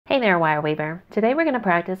Hey there, wire weaver. Today we're going to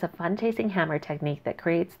practice a fun chasing hammer technique that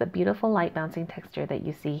creates the beautiful light bouncing texture that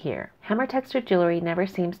you see here. Hammer textured jewelry never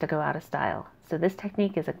seems to go out of style, so this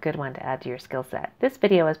technique is a good one to add to your skill set. This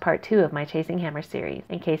video is part 2 of my Chasing Hammer series.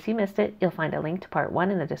 In case you missed it, you'll find a link to part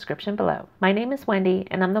 1 in the description below. My name is Wendy,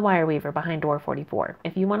 and I'm the wire weaver behind Door 44.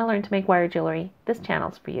 If you want to learn to make wire jewelry, this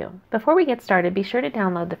channel's for you. Before we get started, be sure to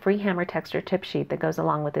download the free hammer texture tip sheet that goes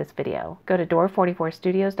along with this video. Go to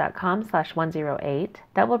door44studios.com/108.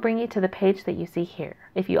 That will bring you to the page that you see here.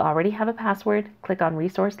 If you already have a password, click on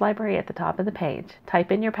Resource Library at the top of the page.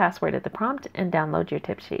 Type in your password at the prompt and download your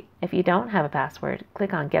tip sheet. If you don't have a password,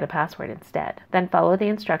 click on Get a Password instead. Then follow the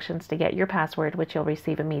instructions to get your password, which you'll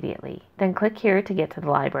receive immediately. Then click here to get to the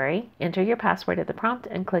library, enter your password at the prompt,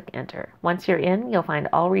 and click Enter. Once you're in, you'll find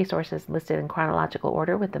all resources listed in chronological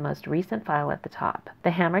order with the most recent file at the top.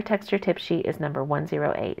 The hammer texture tip sheet is number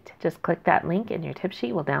 108. Just click that link and your tip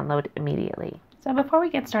sheet will download immediately. So before we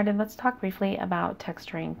get started, let's talk briefly about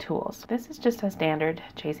texturing tools. This is just a standard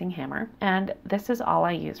chasing hammer, and this is all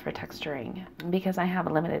I use for texturing. Because I have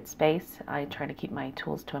a limited space, I try to keep my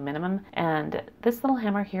tools to a minimum, and this little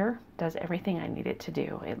hammer here does everything I need it to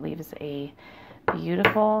do. It leaves a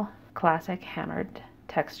beautiful, classic hammered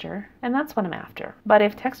texture, and that's what I'm after. But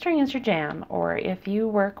if texturing is your jam, or if you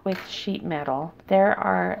work with sheet metal, there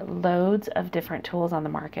are loads of different tools on the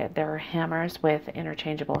market. There are hammers with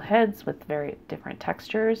interchangeable heads with very different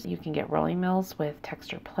textures. You can get rolling mills with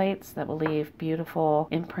texture plates that will leave beautiful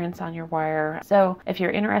imprints on your wire. So if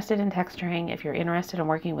you're interested in texturing, if you're interested in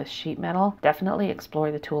working with sheet metal, definitely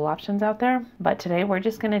explore the tool options out there. But today we're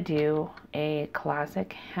just going to do a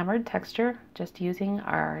classic hammered texture just using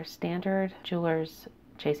our standard jeweler's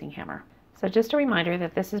chasing hammer. So just a reminder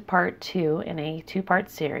that this is part 2 in a 2-part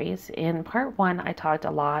series. In part 1, I talked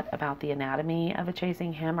a lot about the anatomy of a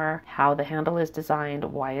chasing hammer, how the handle is designed,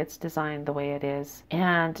 why it's designed the way it is.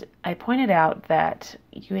 And I pointed out that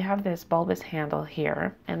you have this bulbous handle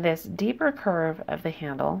here, and this deeper curve of the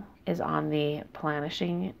handle is on the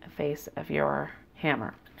planishing face of your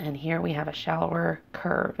hammer. And here we have a shallower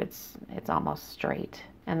curve. It's almost straight.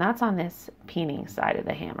 And that's on this peening side of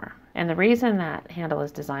the hammer. And the reason that handle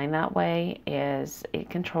is designed that way is it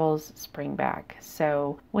controls spring back.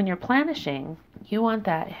 So when you're planishing, you want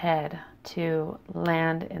that head to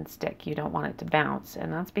land and stick. You don't want it to bounce.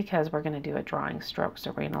 And that's because we're going to do a drawing stroke.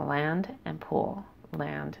 So we're going to land and pull,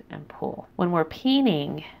 land and pull. When we're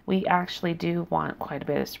peening, we actually do want quite a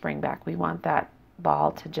bit of spring back. We want that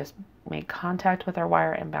ball to just make contact with our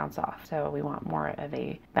wire and bounce off. So we want more of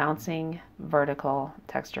a bouncing vertical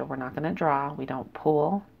texture. We're not going to draw. We don't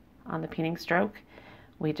pull on the peening stroke.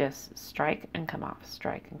 We just strike and come off,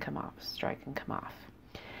 strike and come off, strike and come off.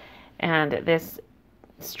 And this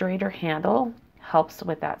straighter handle helps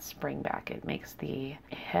with that spring back. It makes the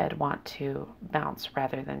head want to bounce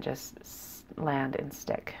rather than just land and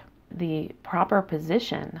stick. The proper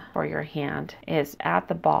position for your hand is at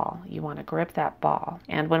the ball. You want to grip that ball.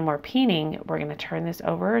 And when we're peening, we're going to turn this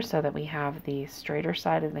over so that we have the straighter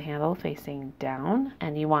side of the handle facing down.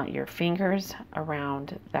 And you want your fingers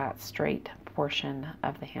around that straight portion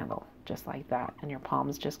of the handle, just like that. And your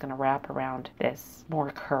palm's just going to wrap around this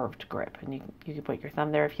more curved grip. And you can put your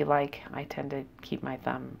thumb there if you like. I tend to keep my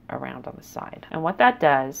thumb around on the side. And what that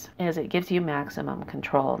does is it gives you maximum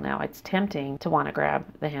control. Now it's tempting to want to grab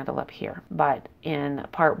the handle up here, but in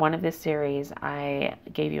part 1 of this series, I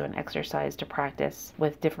gave you an exercise to practice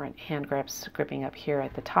with different hand grips, gripping up here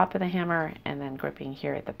at the top of the hammer and then gripping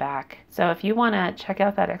here at the back. So if you want to check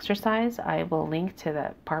out that exercise, I will link to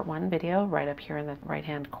the part 1 video right up here in the right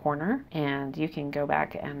hand corner, and you can go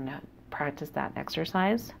back and practice that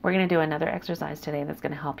exercise. We're going to do another exercise today that's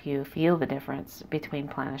going to help you feel the difference between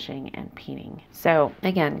planishing and peening. So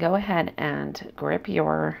again, go ahead and grip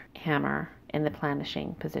your hammer in the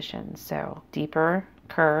planishing position. So deeper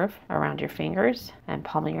curve around your fingers, and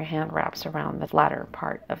palm of your hand wraps around the flatter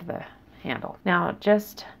part of the handle. Now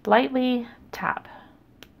just lightly tap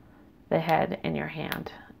the head in your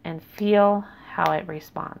hand and feel how it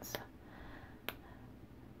responds.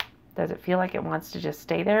 Does it feel like it wants to just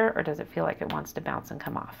stay there, or does it feel like it wants to bounce and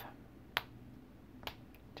come off?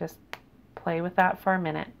 Just play with that for a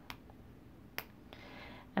minute.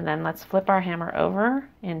 And then let's flip our hammer over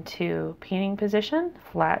into peening position,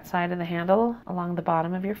 flat side of the handle along the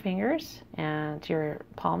bottom of your fingers, and your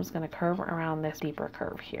palm's going to curve around this deeper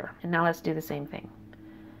curve here. And now let's do the same thing.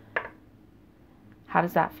 How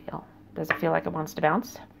does that feel? Does it feel like it wants to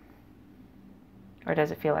bounce? Or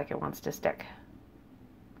does it feel like it wants to stick?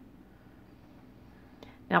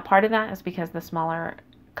 Now part of that is because the smaller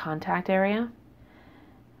contact area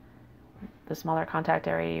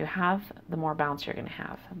you have, the more bounce you're going to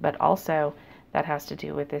have. But also That has to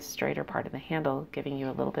do with this straighter part of the handle giving you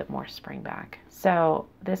a little bit more spring back. So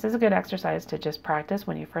this is a good exercise to just practice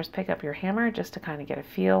when you first pick up your hammer, just to kind of get a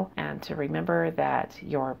feel and to remember that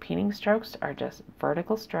your peening strokes are just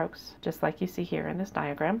vertical strokes, just like you see here in this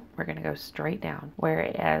diagram. We're going to go straight down,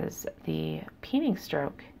 whereas the peening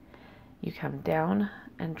stroke, you come down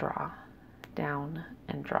and draw, down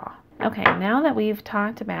and draw. Okay, now that we've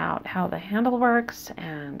talked about how the handle works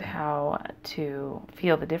and how to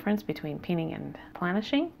feel the difference between peening and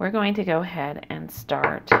planishing, we're going to go ahead and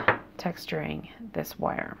start texturing this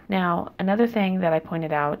wire. Now, another thing that I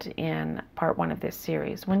pointed out in part 1 of this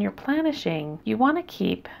series, when you're planishing, you want to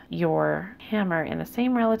keep your hammer in the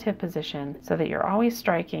same relative position so that you're always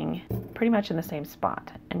striking pretty much in the same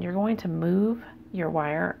spot. And you're going to move your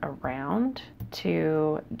wire around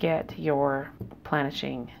to get your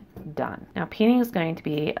planishing done. Now, peening is going to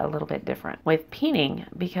be a little bit different. With peening,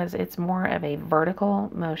 because it's more of a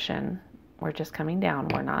vertical motion, we're just coming down.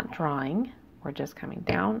 We're not drawing. We're just coming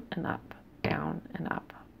down and up, down and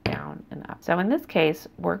up, down and up. So in this case,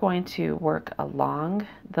 we're going to work along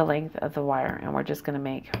the length of the wire, and we're just going to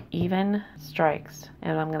make even strikes.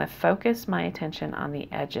 And I'm going to focus my attention on the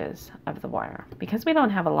edges of the wire. Because we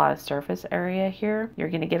don't have a lot of surface area here, you're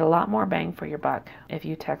going to get a lot more bang for your buck if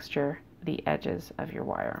you texture the edges of your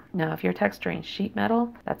wire. Now, if you're texturing sheet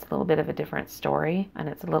metal, that's a little bit of a different story, and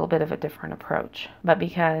it's a little bit of a different approach. But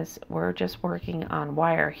because we're just working on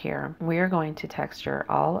wire here, we're going to texture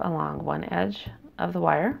all along one edge of the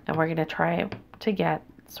wire, and we're going to try to get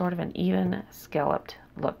sort of an even scalloped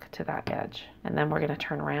look to that edge. And then we're going to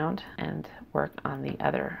turn around and work on the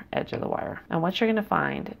other edge of the wire. And what you're going to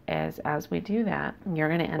find is, as we do that, you're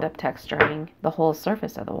going to end up texturing the whole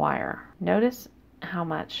surface of the wire. Notice how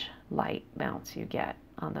much light bounce you get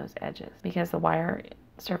on those edges. Because the wire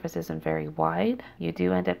surface isn't very wide, you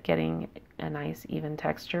do end up getting a nice even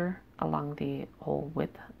texture along the whole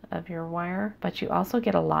width of your wire, but you also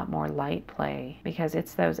get a lot more light play because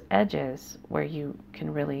it's those edges where you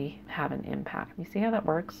can really have an impact. You see how that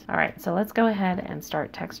works? All right, so let's go ahead and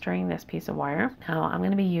start texturing this piece of wire. Now I'm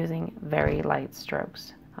going to be using very light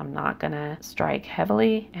strokes. I'm not going to strike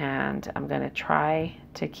heavily, and I'm going to try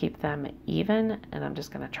to keep them even, and I'm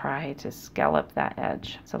just going to try to scallop that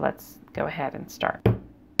edge. So let's go ahead and start.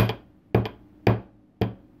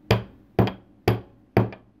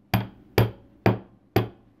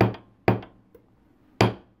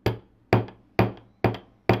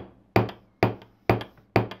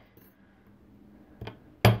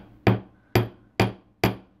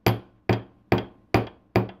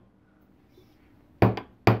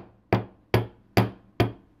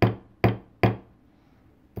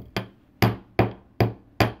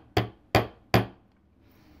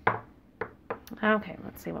 Okay,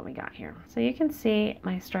 let's see what we got here. So you can see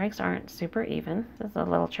my strikes aren't super even. This is a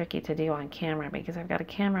little tricky to do on camera because I've got a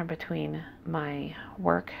camera between my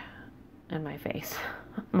work and my face,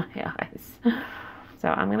 my eyes. So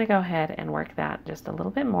I'm going to go ahead and work that just a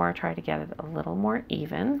little bit more, try to get it a little more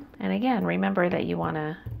even. And again, remember that you want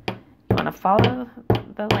to follow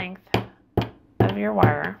the length of your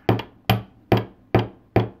wire.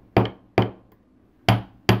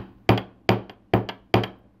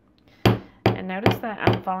 And notice that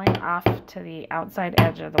I'm falling off to the outside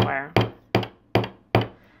edge of the wire.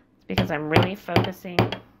 It's because I'm really focusing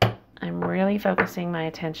my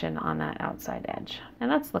attention on that outside edge.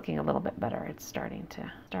 And that's looking a little bit better. It's starting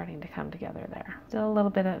to come together there. Still a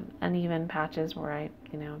little bit of uneven patches where I,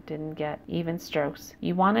 didn't get even strokes.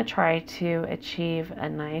 You want to try to achieve a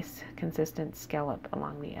nice consistent scallop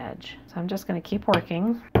along the edge. So I'm just going to keep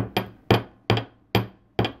working.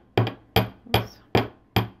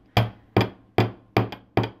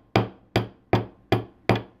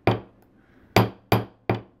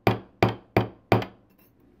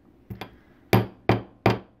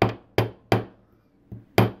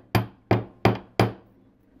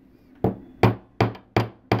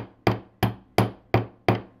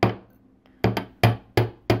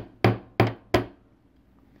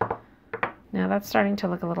 Now that's starting to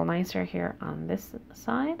look a little nicer here on this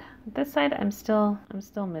side. This side I'm still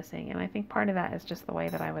missing, and I think part of that is just the way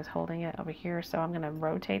that I was holding it over here. So I'm going to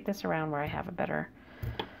rotate this around where I have a better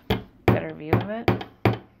view of it.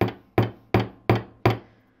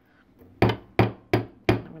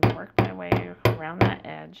 I'm going to work my way around that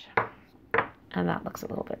edge, and that looks a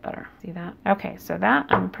little bit better. See that? Okay, so that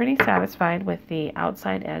I'm pretty satisfied with the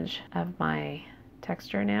outside edge of my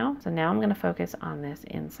texture now. So now I'm going to focus on this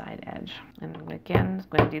inside edge. And again, I'm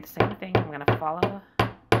going to do the same thing. I'm going to follow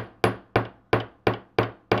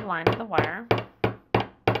the line of the wire.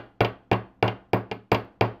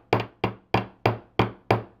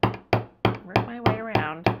 Work my way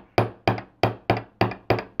around.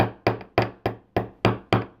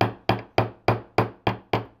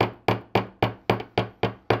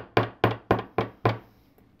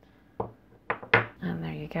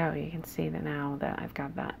 go. You can see that now that I've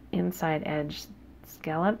got that inside edge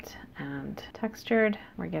scalloped and textured.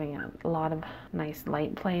 We're getting a lot of nice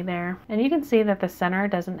light play there. And you can see that the center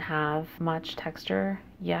doesn't have much texture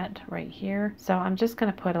yet right here. So I'm just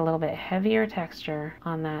going to put a little bit heavier texture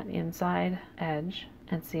on that inside edge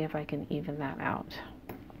and see if I can even that out.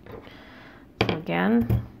 So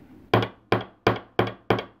again,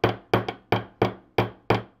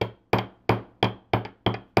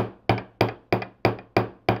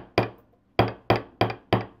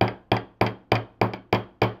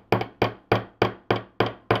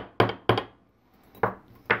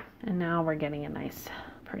 and now we're getting a nice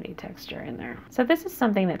pretty texture in there. So this is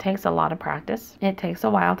something that takes a lot of practice. It takes a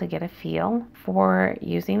while to get a feel for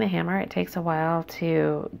using the hammer. It takes a while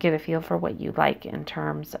to get a feel for what you like in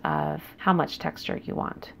terms of how much texture you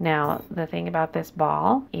want. Now, the thing about this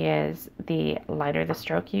ball is the lighter the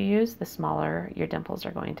stroke you use, the smaller your dimples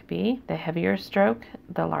are going to be. The heavier stroke,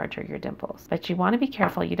 the larger your dimples. But you want to be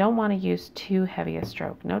careful. You don't want to use too heavy a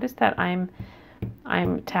stroke. Notice that I'm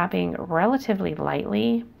tapping relatively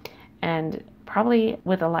lightly and probably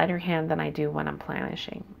with a lighter hand than I do when I'm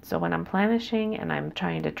planishing. So when I'm planishing and I'm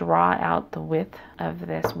trying to draw out the width of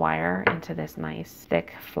this wire into this nice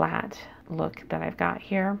thick flat look that I've got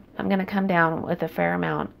here, I'm going to come down with a fair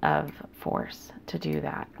amount of force to do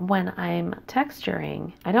that. When I'm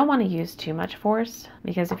texturing, I don't want to use too much force,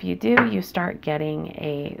 because if you do, you start getting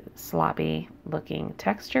a sloppy looking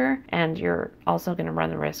texture, and you're also going to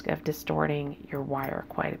run the risk of distorting your wire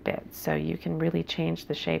quite a bit. So you can really change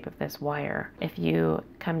the shape of this wire if you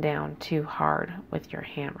come down too hard with your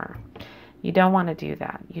hammer. You don't want to do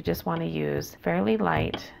that. You just want to use fairly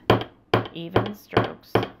light, even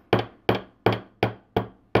strokes.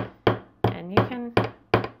 And you can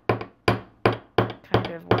kind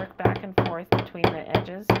of work back and forth between the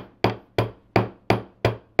edges.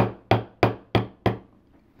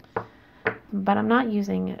 But I'm not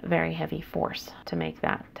using very heavy force to make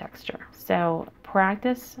that texture. So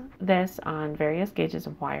practice this on various gauges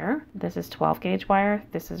of wire. This is 12 gauge wire.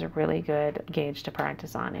 This is a really good gauge to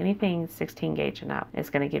practice on. Anything 16 gauge and up is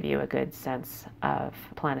going to give you a good sense of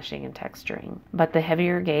planishing and texturing. But the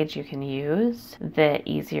heavier gauge you can use, the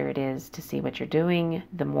easier it is to see what you're doing,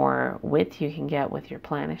 the more width you can get with your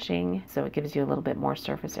planishing. So it gives you a little bit more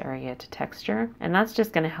surface area to texture. And that's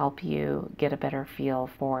just going to help you get a better feel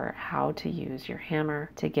for how to use your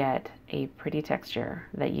hammer to get a pretty texture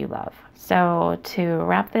that you love. So to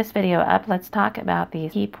wrap this video up, let's talk about the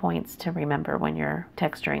key points to remember when you're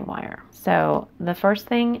texturing wire. So the first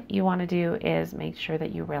thing you want to do is make sure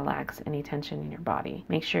that you relax any tension in your body.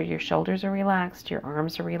 Make sure your shoulders are relaxed, your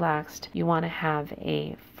arms are relaxed. You want to have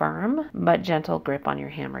a firm but gentle grip on your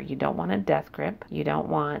hammer. You don't want a death grip. You don't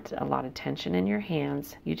want a lot of tension in your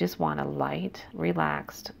hands. You just want a light,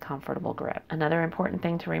 relaxed, comfortable grip. Another important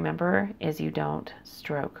thing to remember is you don't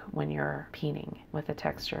stroke when you're peening with a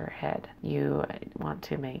texture head. You want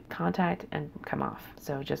to make contact and come off.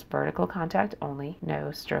 So just vertical contact only,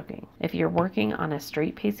 no stroking. If you're working on a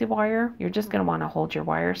straight piece of wire, you're just going to want to hold your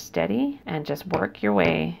wire steady and just work your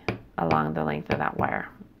way along the length of that wire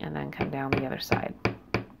and then come down the other side.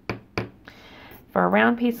 For a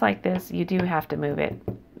round piece like this, you do have to move it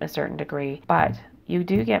a certain degree, but you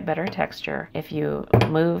do get better texture if you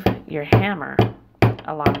move your hammer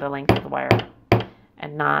along the length of the wire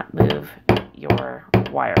and not move your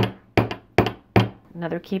wire.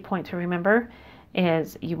 Another key point to remember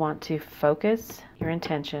is you want to focus your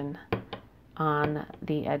intention on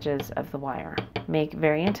the edges of the wire. Make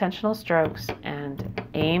very intentional strokes and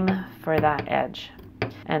aim for that edge.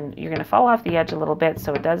 And you're going to fall off the edge a little bit,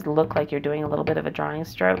 so it does look like you're doing a little bit of a drawing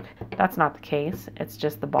stroke. That's not the case. It's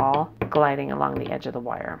just the ball gliding along the edge of the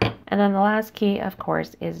wire. And then the last key, of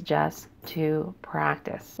course, is just to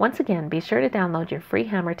practice. Once again, be sure to download your free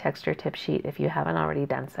hammer texture tip sheet if you haven't already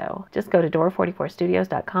done so. Just go to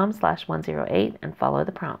door44studios.com/108 and follow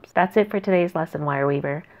the prompts. That's it for today's lesson, Wire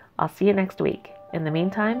Weaver. I'll see you next week. In the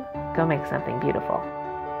meantime, go make something beautiful.